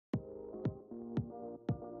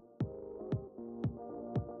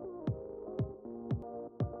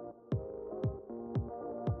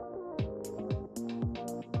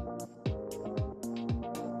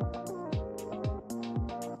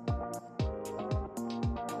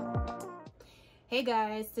Hey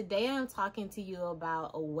guys, today I'm talking to you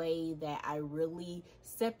about a way that I really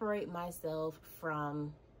separate myself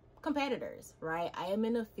from competitors, right? I am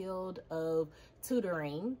in the field of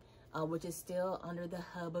tutoring, which is still under the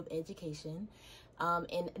hub of education.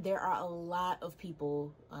 And there are a lot of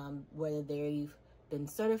people, whether they've been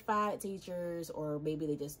certified teachers or maybe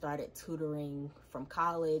they just started tutoring from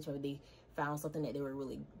college, or they found something that they were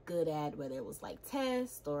really good at, whether it was like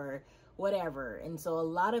tests or whatever. And so a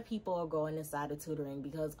lot of people are going inside of tutoring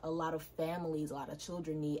because a lot of families, a lot of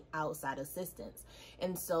children need outside assistance.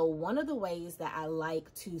 And so one of the ways that I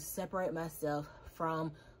like to separate myself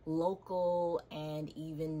from local and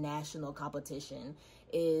even national competition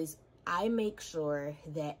is I make sure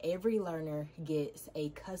that every learner gets a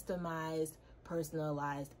customized,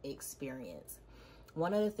 personalized experience.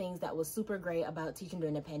 One of the things that was super great about teaching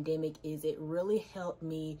during the pandemic is it really helped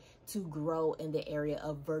me to grow in the area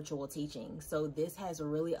of virtual teaching. So this has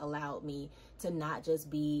really allowed me to not just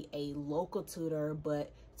be a local tutor, but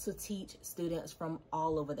to teach students from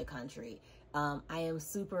all over the country. I am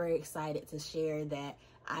super excited to share that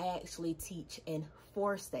I actually teach in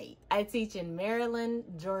 4 states. I teach in Maryland,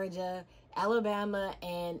 Georgia, Alabama,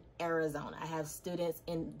 and Arizona. I have students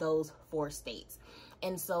in those 4 states.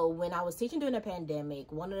 And so when I was teaching during the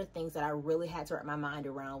pandemic, one of the things that I really had to wrap my mind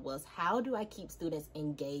around was, how do I keep students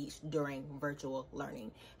engaged during virtual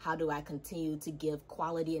learning? How do I continue to give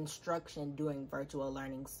quality instruction during virtual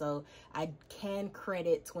learning? So I can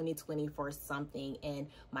credit 2020 for something, and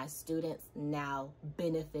my students now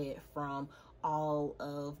benefit from all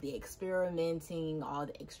of the experimenting, all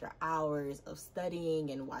the extra hours of studying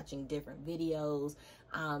and watching different videos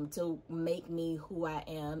to make me who I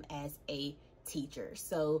am as a teacher.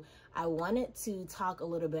 So I wanted to talk a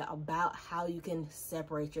little bit about how you can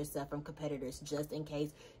separate yourself from competitors, just in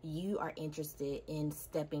case you are interested in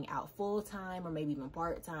stepping out full-time or maybe even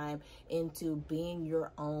part-time into being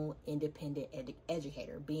your own independent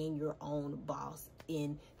educator, being your own boss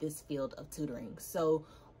in this field of tutoring. So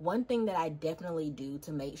one thing that I definitely do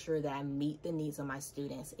to make sure that I meet the needs of my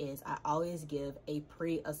students is I always give a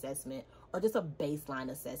pre-assessment or just a baseline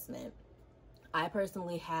assessment. I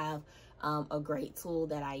personally have a great tool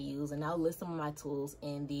that I use, and I'll list some of my tools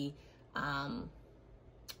in the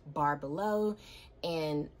bar below,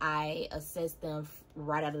 and I assess them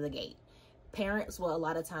right out of the gate. Parents will a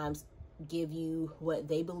lot of times give you what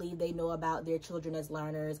they believe they know about their children as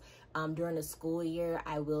learners. During the school year,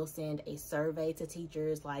 I will send a survey to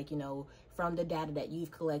teachers, like, from the data that you've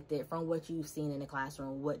collected, from what you've seen in the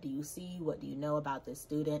classroom, what do you see? What do you know about this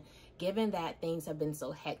student? Given that things have been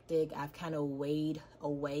so hectic, I've kind of weighed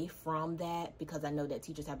away from that because I know that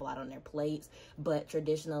teachers have a lot on their plates. But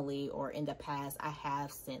traditionally, or in the past, I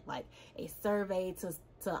have sent like a survey to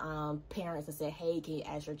parents and said, hey, can you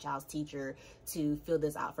ask your child's teacher to fill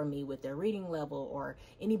this out for me with their reading level or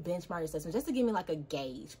any benchmark assessment, just to give me like a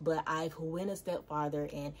gauge. But I've went a step farther,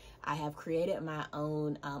 and I have created my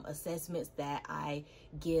own assessments that I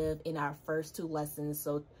give in our first 2 lessons.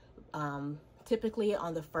 So typically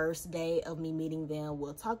on the first day of me meeting them,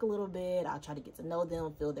 we'll talk a little bit. I'll try to get to know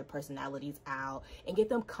them, feel their personalities out, and get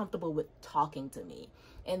them comfortable with talking to me.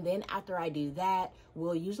 And then after I do that,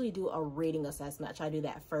 we'll usually do a reading assessment. I try to do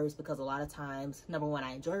that first because a lot of times, number one,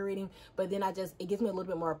 I enjoy reading, but then it gives me a little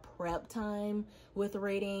bit more prep time with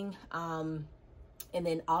reading. And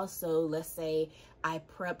then also, let's say I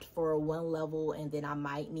prepped for 1 level and then I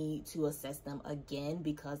might need to assess them again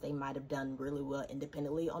because they might have done really well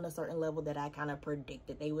independently on a certain level that I kind of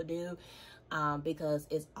predicted they would do, because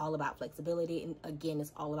it's all about flexibility. And again,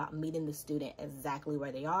 it's all about meeting the student exactly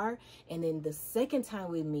where they are. And then the second time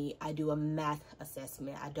we meet, I do a math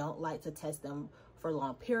assessment. I don't like to test them for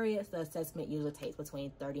long periods. The assessment usually takes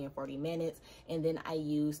between 30 and 40 minutes. And then I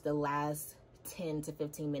use the last 10 to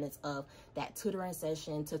 15 minutes of that tutoring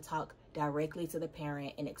session to talk directly to the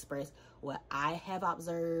parent and express what I have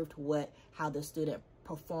observed, how the student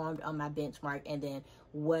performed on my benchmark, and then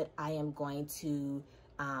what I am going to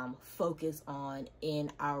focus on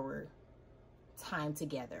in our time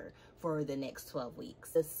together for the next 12 weeks.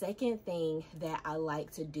 The second thing that I like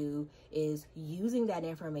to do is, using that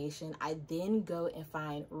information, I then go and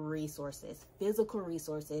find resources, physical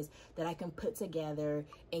resources that I can put together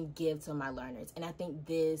and give to my learners. And I think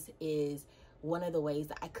this is one of the ways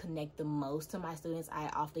that I connect the most to my students. I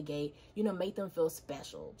off the gate, make them feel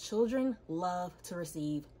special. Children love to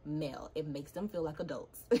receive mail. It makes them feel like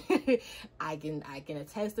adults. I can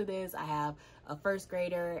attest to this. I have a 1st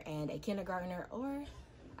grader and a kindergartner, or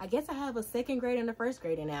I guess I have a 2nd grader and a 1st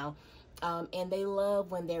grader now. And they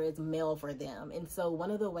love when there is mail for them. And so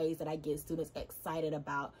one of the ways that I get students excited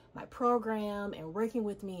about my program and working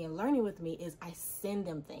with me and learning with me is I send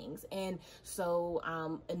them things. And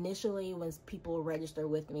so initially when people register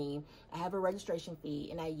with me, I have a registration fee,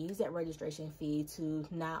 and I use that registration fee to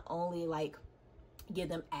not only like give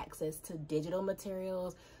them access to digital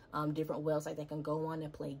materials, different websites they can go on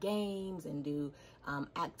and play games and do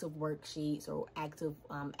active worksheets or active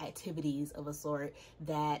activities of a sort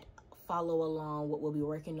that follow along what we'll be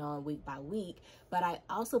working on week by week, but I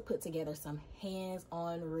also put together some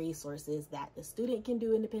hands-on resources that the student can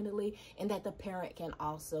do independently and that the parent can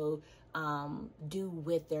also do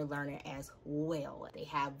with their learner as well. They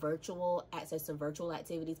have virtual access to virtual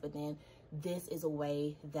activities, but then this is a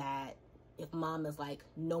way that if mom is like,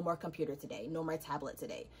 no more computer today, no more tablet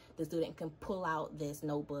today, the student can pull out this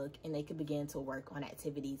notebook and they can begin to work on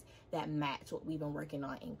activities that match what we've been working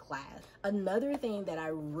on in class. Another thing that I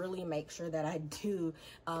really make sure that I do,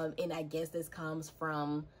 and I guess this comes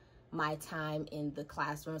from my time in the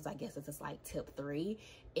classroom, so I guess this is like tip 3,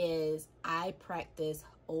 is I practice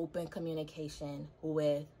open communication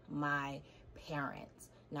with my parents.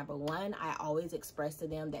 Number 1, I always express to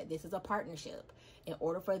them that this is a partnership. In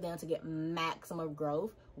order for them to get maximum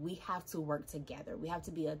growth, we have to work together. We have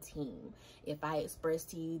to be a team. If I express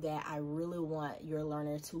to you that I really want your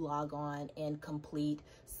learner to log on and complete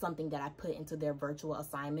something that I put into their virtual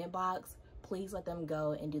assignment box, please let them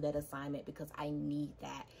go and do that assignment, because I need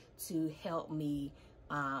that to help me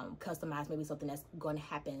customize maybe something that's going to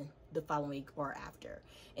happen the following week or after.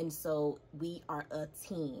 And so we are a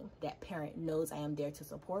team. That parent knows I am there to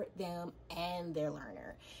support them and their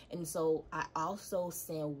learner. And so I also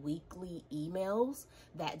send weekly emails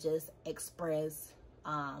that just express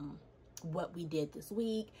what we did this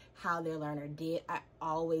week, how their learner did. I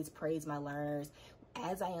always praise my learners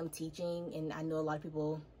as I am teaching, and I know a lot of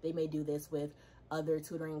people, they may do this with other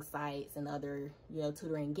tutoring sites and other,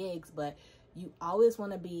 tutoring gigs, but you always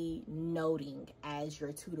want to be noting as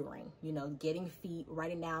you're tutoring, getting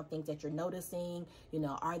writing down things that you're noticing.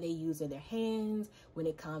 Are they using their hands? When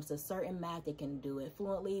it comes to certain math, they can do it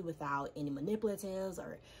fluently without any manipulatives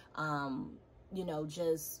or,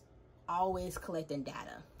 just always collecting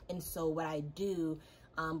data. And so what I do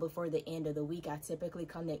before the end of the week, I typically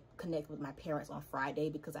connect with my parents on Friday,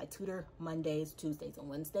 because I tutor Mondays, Tuesdays, and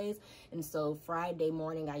Wednesdays. And so Friday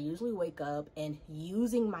morning, I usually wake up, and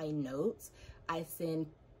using my notes, I send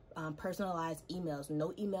personalized emails.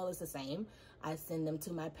 No email is the same. I send them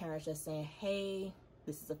to my parents just saying, hey,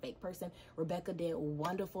 this is a fake person. Rebecca did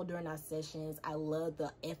wonderful during our sessions. I love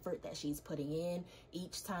the effort that she's putting in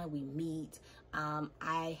each time we meet.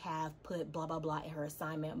 I have put blah, blah, blah in her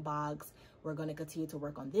assignment box. We're going to continue to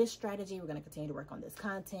work on this strategy. We're going to continue to work on this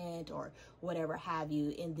content or whatever have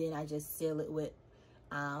you. And then I just seal it with,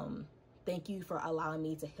 thank you for allowing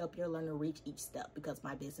me to help your learner reach each step, because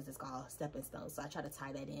my business is called Stepping Stones. So I try to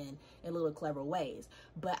tie that in little clever ways.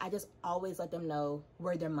 But I just always let them know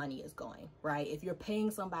where their money is going, right? If you're paying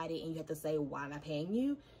somebody and you have to say, why am I paying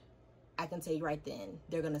you? I can tell you right then,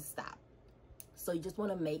 they're going to stop. So you just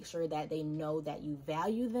want to make sure that they know that you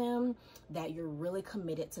value them, that you're really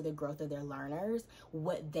committed to the growth of their learners,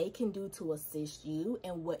 what they can do to assist you,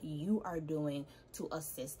 and what you are doing to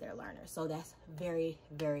assist their learners. So that's very,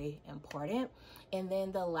 very important. And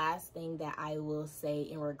then the last thing that I will say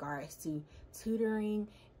in regards to tutoring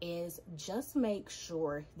is just make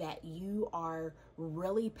sure that you are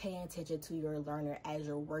really paying attention to your learner as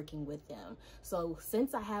you're working with them. So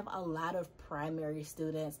since I have a lot of primary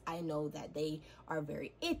students, I know that they are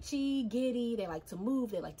very itchy, giddy, they like to move,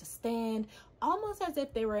 they like to stand, almost as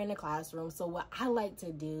if they were in a classroom. So what I like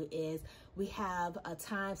to do is we have a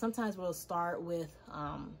time, sometimes we'll start with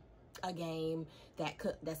a game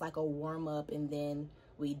that's like a warm-up, and then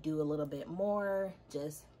we do a little bit more,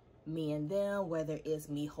 just me and them, whether it's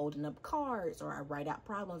me holding up cards or I write out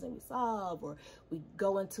problems and we solve, or we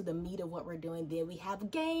go into the meat of what we're doing. Then we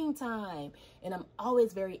have game time, and I'm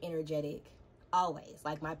always very energetic, always.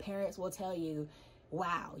 Like my parents will tell you,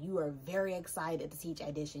 wow, you are very excited to teach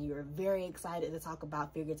addition. You're very excited to talk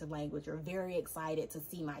about figurative language. You're very excited to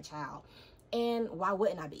see my child. And why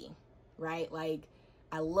wouldn't I be, right? Like,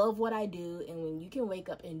 I love what I do, and when you can wake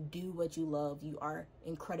up and do what you love, you are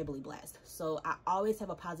incredibly blessed. So I always have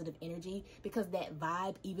a positive energy, because that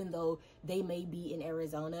vibe, even though they may be in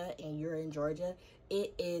Arizona and you're in Georgia,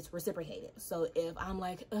 it is reciprocated. So if I'm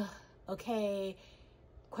like, okay,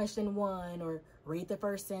 question 1 or read the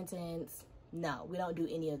first sentence, no, we don't do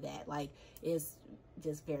any of that. Like, it's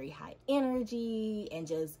just very high energy and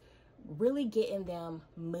just really getting them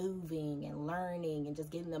moving and learning and just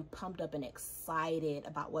getting them pumped up and excited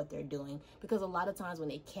about what they're doing. Because a lot of times when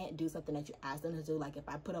they can't do something that you ask them to do, like if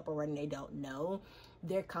I put up a word and they don't know,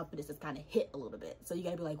 their confidence is kind of hit a little bit. So you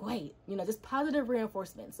gotta be like, wait, you know, just positive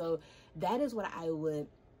reinforcement. So that is what I would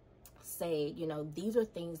say, you know, these are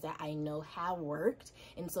things that I know have worked.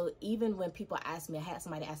 And so even when people ask me, I had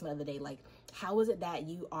somebody ask me the other day, like, how is it that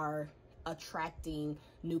you are attracting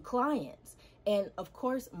new clients? And of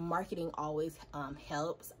course, marketing always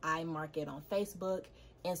helps. I market on Facebook,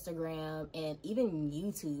 Instagram, and even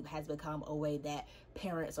YouTube has become a way that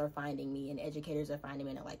parents are finding me and educators are finding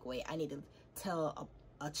me, and they're like, wait, I need to tell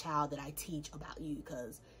a child that I teach about you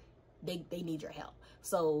because they need your help.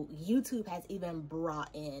 So YouTube has even brought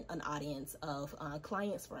in an audience of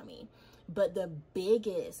clients for me. But the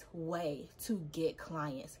biggest way to get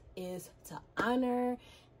clients is to honor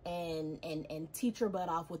and teach your butt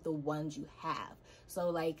off with the ones you have. So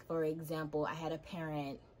like, for example, I had a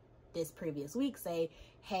parent this previous week say,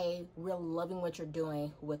 hey, we're loving what you're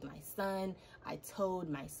doing with my son. I told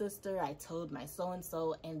my sister, I told my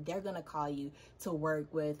so-and-so, and they're gonna call you to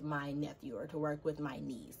work with my nephew or to work with my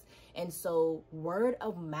niece. And so word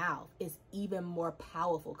of mouth is even more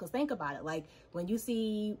powerful, because think about it, like when you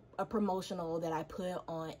see a promotional that I put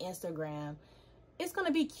on Instagram, it's going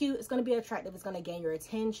to be cute, it's going to be attractive, it's going to gain your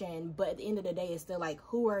attention, but at the end of the day, it's still like,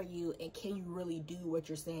 who are you and can you really do what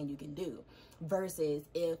you're saying you can do? Versus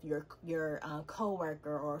if your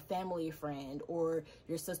coworker or family friend or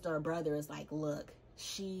your sister or brother is like, look,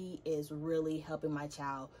 she is really helping my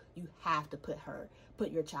child, you have to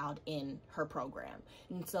put your child in her program.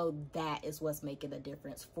 And so that is what's making the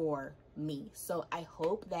difference for me. So I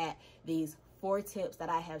hope that these 4 tips that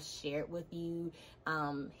I have shared with you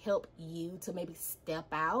help you to maybe step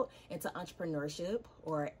out into entrepreneurship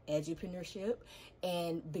or edupreneurship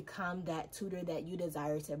and become that tutor that you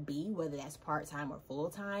desire to be, whether that's part-time or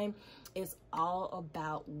full-time. It's all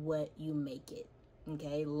about what you make it.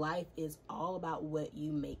 Okay, life is all about what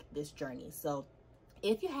you make this journey. So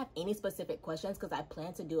if you have any specific questions, because I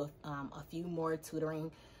plan to do a few more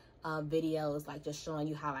tutoring videos, like just showing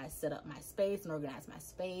you how I set up my space and organize my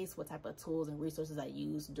space, what type of tools and resources I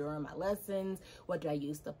use during my lessons, what do I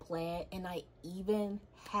use to plan, and I even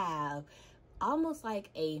have almost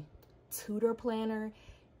like a tutor planner.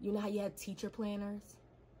 You know how you have teacher planners?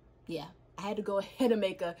 Yeah, I had to go ahead and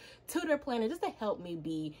make a tutor planner just to help me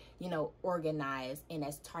be, you know, organized and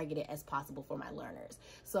as targeted as possible for my learners.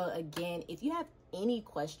 So again, if you have any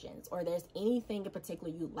questions or there's anything in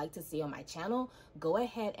particular you'd like to see on my channel, go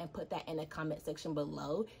ahead and put that in the comment section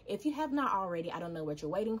below. If you have not already, I don't know what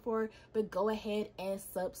you're waiting for, but go ahead and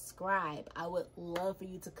subscribe. I would love for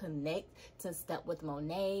you to connect to Step with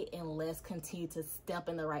Monet, and let's continue to step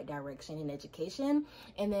in the right direction in education.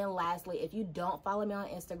 And then lastly, if you don't follow me on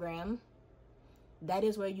Instagram, that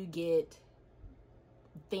is where you get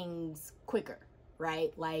things quicker,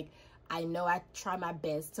 right? Like, I know I try my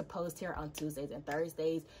best to post here on Tuesdays and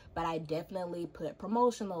Thursdays, but I definitely put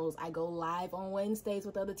promotionals. I go live on Wednesdays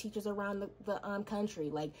with other teachers around the country.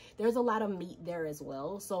 Like, there's a lot of meat there as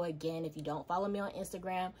well. So again, if you don't follow me on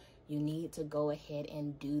Instagram, you need to go ahead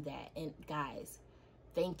and do that. And guys,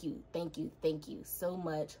 thank you so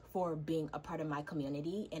much for being a part of my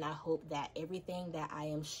community. And I hope that everything that I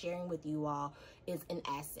am sharing with you all is an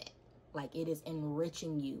asset. Like, it is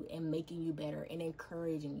enriching you and making you better and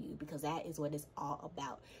encouraging you, because that is what it's all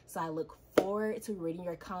about. So I look forward to reading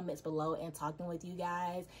your comments below and talking with you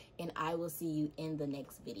guys, and I will see you in the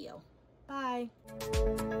next video. Bye.